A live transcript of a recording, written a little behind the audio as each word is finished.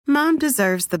Mom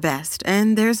deserves the best,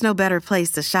 and there's no better place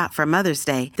to shop for Mother's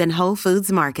Day than Whole Foods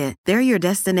Market. They're your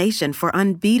destination for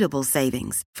unbeatable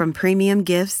savings, from premium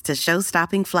gifts to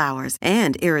show-stopping flowers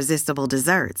and irresistible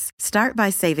desserts. Start by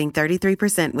saving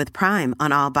 33% with Prime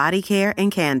on all body care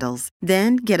and candles.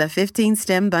 Then get a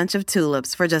 15-stem bunch of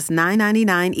tulips for just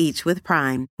 $9.99 each with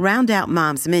Prime. Round out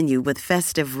Mom's menu with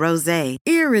festive rosé,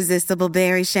 irresistible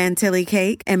berry chantilly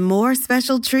cake, and more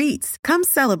special treats. Come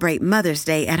celebrate Mother's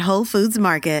Day at Whole Foods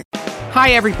Market.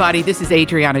 Hi, everybody. This is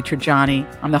Adriana Trajani.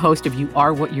 I'm the host of You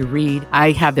Are What You Read.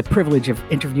 I have the privilege of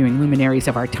interviewing luminaries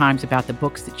of our times about the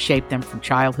books that shaped them from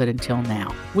childhood until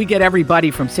now. We get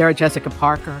everybody from Sarah Jessica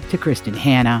Parker to Kristen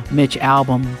Hanna, Mitch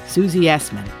Albom, Susie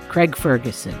Essman, Craig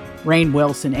Ferguson, Rainn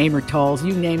Wilson, Amor Tolls,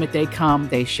 you name it, they come,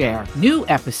 they share. New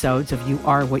episodes of You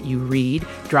Are What You Read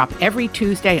drop every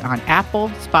Tuesday on Apple,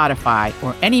 Spotify,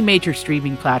 or any major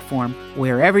streaming platform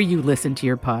wherever you listen to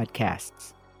your podcasts.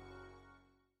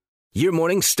 Your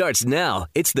morning starts now.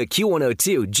 It's the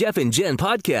Q102 Jeff and Jen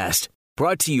podcast,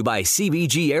 brought to you by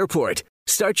CBG Airport.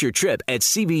 Start your trip at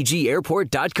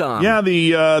CBGAirport.com. Yeah,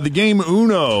 the game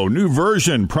Uno, new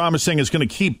version, promising it's going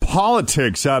to keep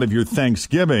politics out of your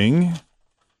Thanksgiving.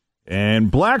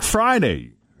 And Black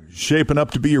Friday, shaping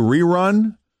up to be a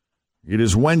rerun. It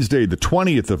is Wednesday, the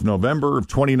 20th of November of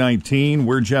 2019.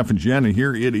 We're Jeff and Jen, and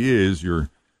here it is, your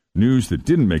news that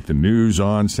didn't make the news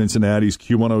on Cincinnati's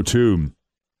Q102.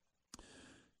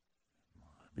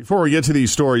 Before we get to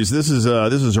these stories, this is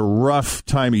a rough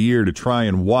time of year to try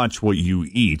and watch what you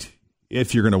eat.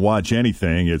 If you're going to watch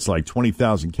anything, it's like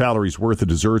 20,000 calories worth of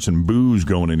desserts and booze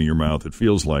going into your mouth. It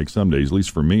feels like some days, at least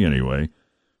for me anyway.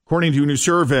 According to a new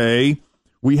survey,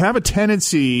 we have a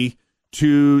tendency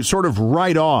to sort of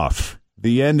write off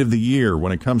the end of the year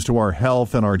when it comes to our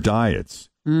health and our diets.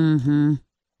 Mm-hmm.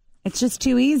 It's just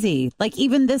too easy. Like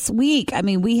even this week, I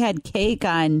mean, we had cake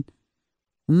on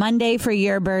Monday for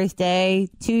your birthday,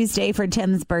 Tuesday for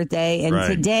Tim's birthday, and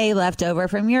today left over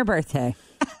from your birthday.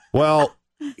 Well,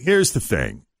 here's the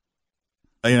thing.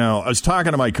 You know, I was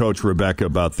talking to my coach, Rebecca,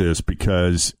 about this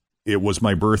because it was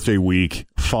my birthday week,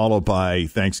 followed by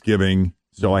Thanksgiving.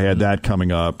 So I had that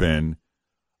coming up, and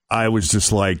I was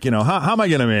just like, you know, how am I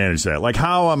going to manage that? Like,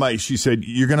 how am I? She said,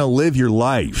 you're going to live your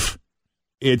life.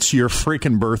 It's your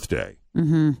freaking birthday.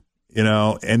 Mm-hmm. You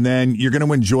know, and then you're going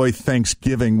to enjoy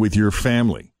Thanksgiving with your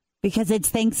family. Because it's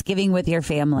Thanksgiving with your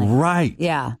family. Right.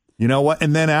 Yeah. You know what?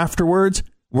 And then afterwards,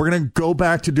 we're going to go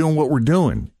back to doing what we're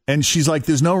doing. And she's like,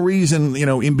 there's no reason, you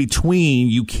know, in between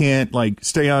you can't like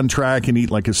stay on track and eat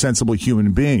like a sensible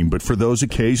human being. But for those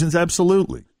occasions,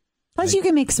 absolutely. Plus, you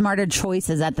can make smarter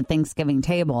choices at the Thanksgiving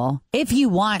table if you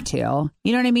want to.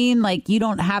 You know what I mean? Like, you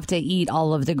don't have to eat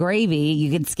all of the gravy.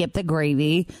 You can skip the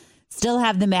gravy. Still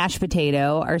have the mashed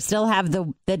potato or still have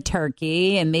the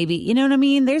turkey and maybe, you know what I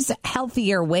mean? There's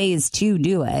healthier ways to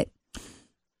do it.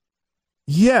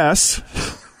 Yes.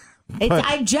 You're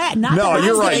right.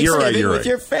 You're right. With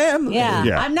your family.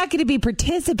 Yeah. I'm not going to be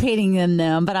participating in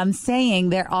them, but I'm saying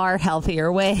there are healthier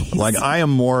ways. Like I am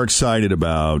more excited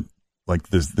about like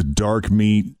the dark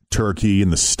meat turkey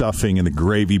and the stuffing and the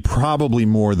gravy, probably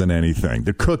more than anything.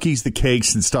 The cookies, the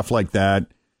cakes and stuff like that.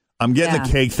 I'm getting the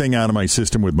cake thing out of my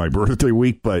system with my birthday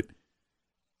week, but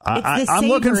I'm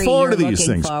looking forward to these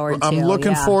things. I'm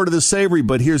looking forward to the savory,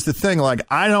 but here's the thing. Like,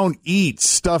 I don't eat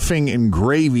stuffing and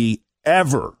gravy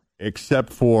ever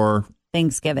except for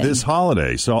Thanksgiving, this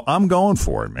holiday. So I'm going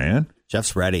for it, man.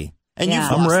 Jeff's ready. And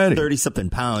you've lost 30-something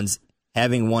pounds.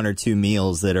 Having one or two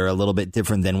meals that are a little bit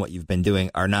different than what you've been doing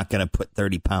are not going to put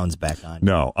 30 pounds back on.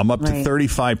 No, I'm up to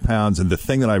 35 pounds. And the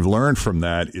thing that I've learned from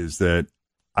that is that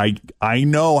I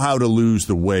know how to lose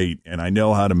the weight and I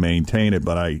know how to maintain it,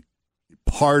 but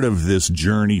part of this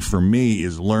journey for me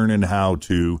is learning how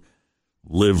to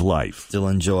live life. Still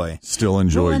enjoy the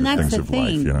things of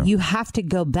life. You know? You have to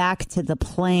go back to the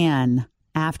plan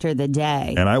after the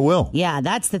day. And I will. Yeah,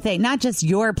 that's the thing. Not just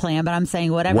your plan, but I'm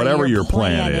saying whatever your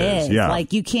plan is. Yeah.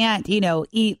 Like you can't,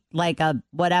 eat like a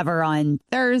whatever on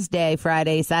Thursday,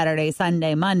 Friday, Saturday,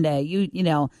 Sunday, Monday. You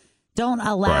don't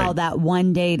allow that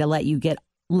one day to let you get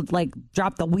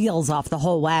drop the wheels off the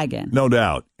whole wagon. No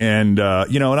doubt. And,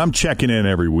 and I'm checking in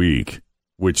every week,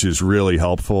 which is really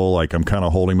helpful. Like I'm kind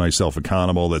of holding myself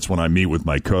accountable. That's when I meet with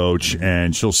my coach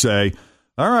and she'll say,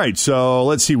 all right, so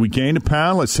let's see, we gained a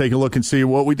pound. Let's take a look and see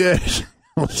what we did.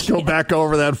 Let's go back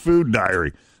over that food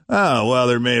diary. Oh, well,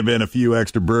 there may have been a few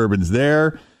extra bourbons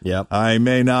there. Yep. I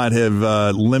may not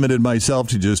have limited myself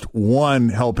to just one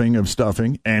helping of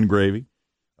stuffing and gravy.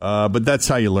 But that's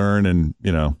how you learn. And,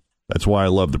 that's why I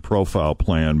love the profile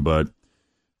plan. But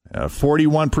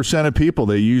 41% of people,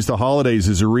 they use the holidays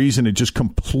as a reason to just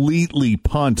completely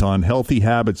punt on healthy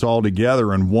habits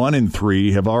altogether. And 1 in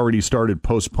 3 have already started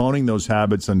postponing those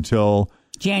habits until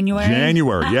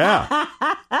January. Yeah.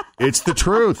 It's the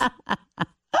truth.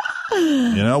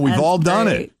 We've all done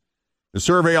it. The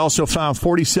survey also found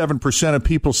 47% of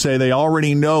people say they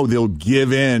already know they'll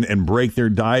give in and break their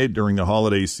diet during the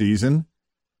holiday season.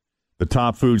 The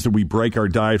top foods that we break our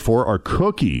diet for are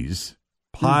cookies,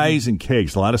 pies, and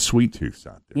cakes. A lot of sweet tooths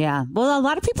out there. Yeah. Well, a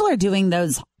lot of people are doing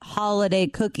those holiday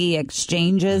cookie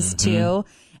exchanges, too.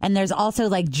 And there's also,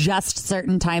 just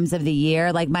certain times of the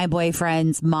year. Like, my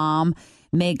boyfriend's mom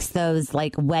makes those,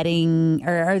 wedding,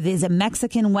 or is it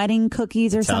Mexican wedding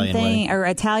cookies or Italian something? wedding. Or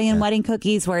Italian wedding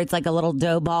cookies where it's like a little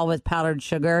dough ball with powdered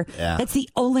sugar. Yeah. That's the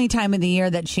only time of the year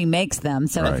that she makes them.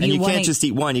 So if you can't just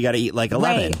eat one. You got to eat 11.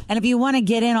 Right. And if you want to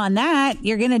get in on that,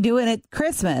 you're going to do it at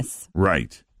Christmas.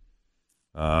 Right.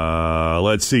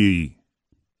 Let's see.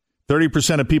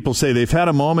 30% of people say they've had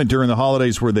a moment during the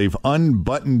holidays where they've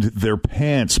unbuttoned their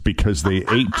pants because they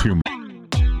ate too much.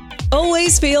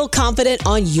 Always feel confident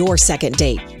on your second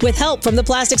date. With help from the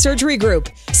Plastic Surgery Group.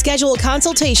 Schedule a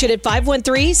consultation at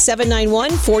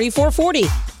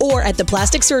 513-791-4440 or at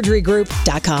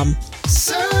theplasticsurgerygroup.com.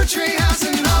 Surgery has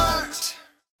an art.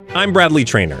 I'm Bradley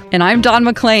Trainer. And I'm Don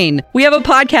McClain. We have a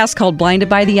podcast called Blinded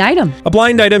by the Item. A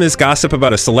blind item is gossip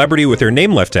about a celebrity with their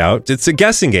name left out. It's a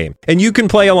guessing game, and you can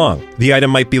play along. The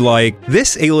item might be like,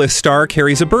 this A-list star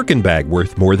carries a Birkin bag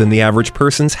worth more than the average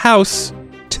person's house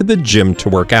to the gym to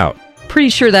work out. Pretty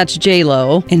sure that's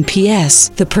J-Lo. And P.S.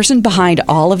 the person behind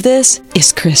all of this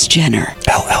is Kris Jenner,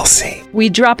 LLC. We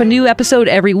drop a new episode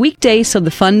every weekday so the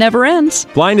fun never ends.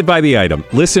 Blinded by the Item.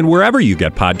 Listen wherever you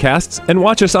get podcasts and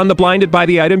watch us on the Blinded by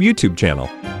the Item YouTube channel.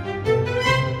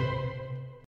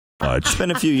 It's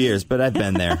been a few years, but I've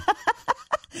been there.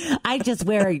 I just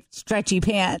wear stretchy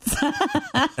pants.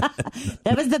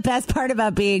 That was the best part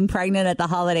about being pregnant at the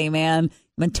holiday, man.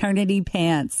 Maternity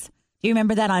pants. Do you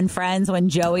remember that on Friends when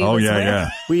Joey was wearing?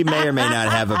 Yeah. We may or may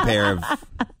not have a pair of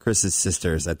Chris's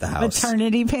sisters at the house.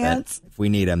 Maternity pants? If we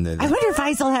need them. I wonder if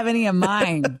I still have any of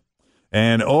mine.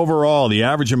 And overall, the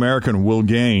average American will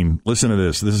gain, listen to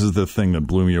this, this is the thing that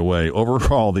blew me away.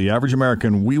 Overall, the average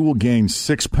American, we will gain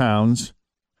 6 pounds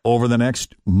over the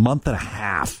next month and a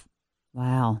half.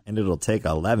 Wow. And it'll take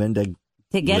 11 to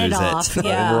get it lose off.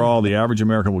 Yeah. Overall, the average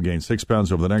American will gain 6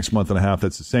 pounds over the next month and a half.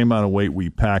 That's the same amount of weight we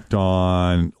packed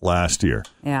on last year.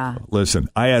 Yeah. Listen,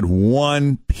 I had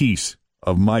one piece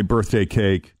of my birthday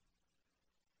cake,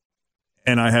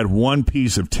 and I had one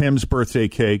piece of Tim's birthday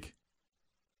cake.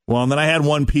 Well, and then I had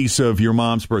one piece of your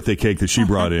mom's birthday cake that she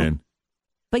brought in.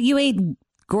 But you ate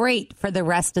great for the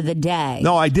rest of the day.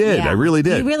 No, I did. Yeah. I really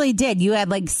did. You really did. You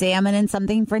had salmon and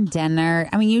something for dinner.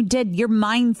 I mean, you did. You're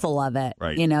mindful of it.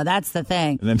 Right. That's the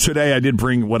thing. And then today I did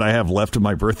bring what I have left of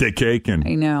my birthday cake. And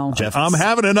I know. I'm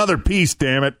having another piece,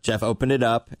 damn it. Jeff opened it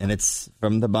up, and it's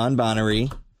from the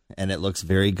Bonbonnery, and it looks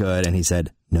very good. And he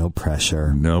said, no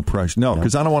pressure. No pressure. No,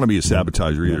 because I don't want to be a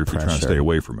sabotager either if you're trying to stay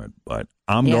away from it. But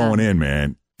I'm going in,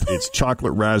 man. It's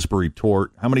chocolate raspberry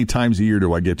tort. How many times a year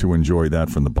do I get to enjoy that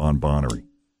from the Bonbonnery?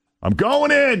 I'm going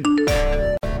in.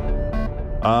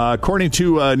 According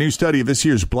to a new study of this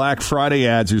year's Black Friday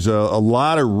ads, there's a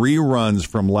lot of reruns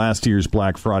from last year's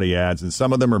Black Friday ads, and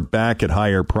some of them are back at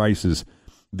higher prices.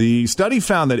 The study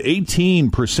found that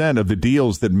 18% of the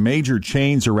deals that major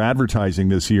chains are advertising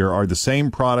this year are the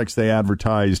same products they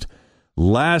advertised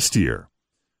last year.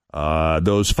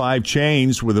 Those 5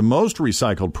 chains with the most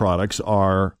recycled products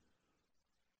are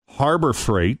Harbor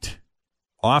Freight,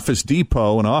 Office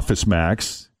Depot, and Office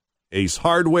Max, Ace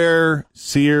Hardware,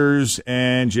 Sears,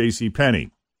 and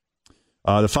JCPenney.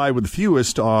 The 5 with the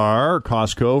fewest are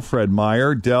Costco, Fred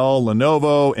Meyer, Dell,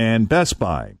 Lenovo, and Best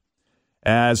Buy.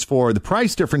 As for the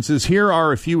price differences, here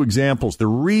are a few examples. The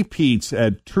repeats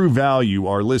at True Value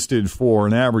are listed for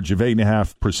an average of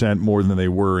 8.5% more than they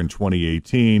were in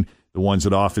 2018. The ones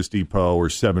at Office Depot are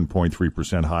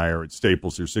 7.3% higher. At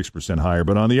Staples, they're 6% higher.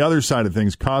 But on the other side of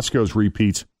things, Costco's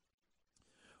repeats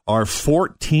are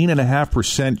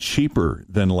 14.5% cheaper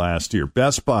than last year.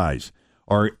 Best Buy's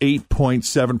are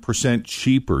 8.7%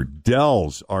 cheaper.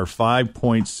 Dell's are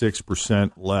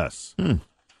 5.6% less.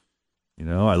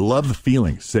 I love the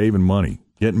feeling of saving money,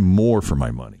 getting more for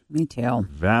my money. Me too.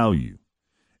 Value.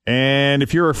 And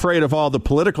if you're afraid of all the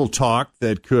political talk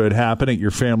that could happen at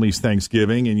your family's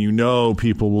Thanksgiving, and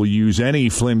people will use any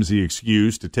flimsy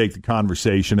excuse to take the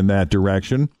conversation in that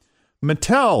direction,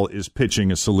 Mattel is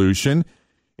pitching a solution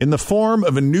in the form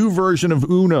of a new version of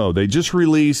Uno. They just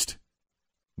released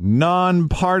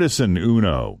nonpartisan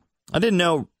Uno. I didn't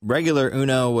know regular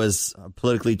Uno was a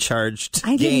politically charged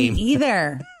game. I didn't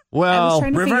either. Well, I was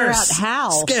trying to figure reverse. out how.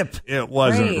 Skip. It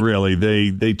wasn't really.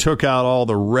 They took out all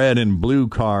the red and blue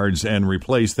cards and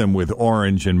replaced them with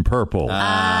orange and purple.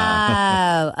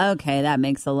 Oh, okay. That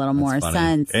makes a little more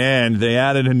sense. And they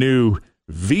added a new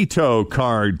veto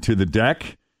card to the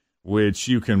deck, which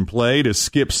you can play to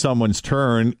skip someone's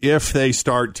turn if they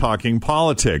start talking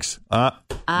politics.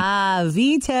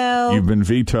 Veto. You've been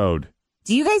vetoed.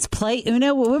 Do you guys play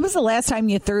Uno? When was the last time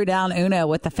you threw down Uno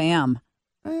with the fam?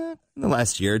 The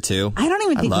last year or two. I don't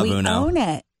even think we Uno. own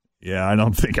it. Yeah, I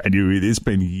don't think I do either. It's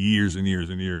been years and years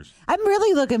and years. I'm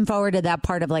really looking forward to that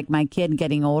part of like my kid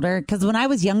getting older, because when I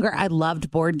was younger, I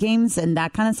loved board games and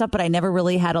that kind of stuff, but I never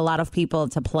really had a lot of people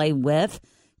to play with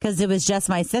because it was just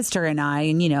my sister and I,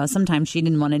 and, you know, sometimes she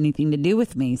didn't want anything to do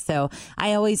with me. So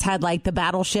I always had like the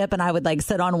Battleship, and I would like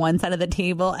sit on one side of the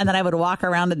table and then I would walk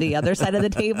around to the other side of the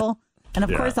table. And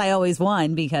of course, I always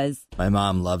won because my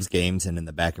mom loves games, and in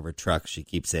the back of her truck, she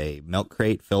keeps a milk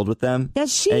crate filled with them.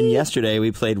 Does she? And yesterday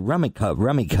we played Rummy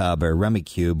Cub or Rummy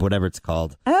Cube, whatever it's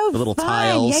called. Oh, the little fun.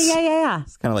 tiles. Yeah.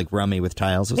 It's kind of like Rummy with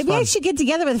tiles. It was Maybe fun. I should get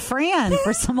together with Fran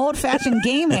for some old-fashioned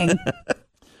gaming.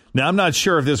 Now, I'm not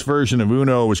sure if this version of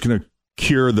Uno is going to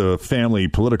cure the family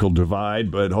political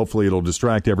divide, but hopefully it'll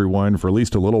distract everyone for at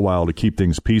least a little while to keep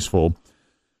things peaceful.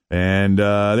 And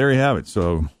there you have it.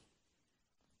 So,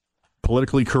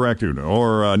 politically correct Uno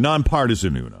or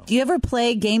nonpartisan Uno. Do you ever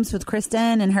play games with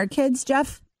Kristen and her kids,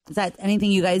 Jeff? Is that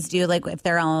anything you guys do, like if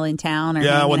they're all in town? Or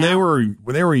yeah, when they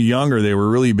were younger, they were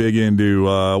really big into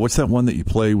what's that one that you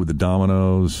play with the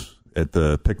dominoes at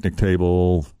the picnic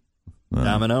table?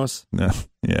 Dominoes?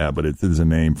 Yeah, but there's a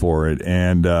name for it.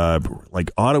 And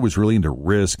like Otto was really into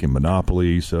Risk and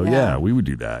Monopoly, so yeah, we would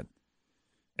do that.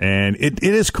 And it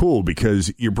is cool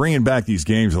because you're bringing back these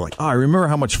games. Like, I remember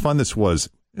how much fun this was.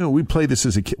 You know, we played this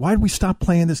as a kid. Why did we stop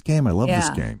playing this game? I love this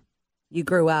game. You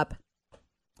grew up.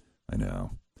 I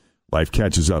know. Life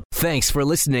catches up. Thanks for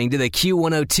listening to the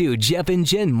Q102 Jeff and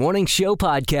Jen Morning Show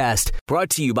podcast, brought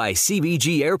to you by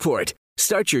CBG Airport.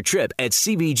 Start your trip at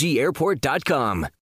CBGAirport.com.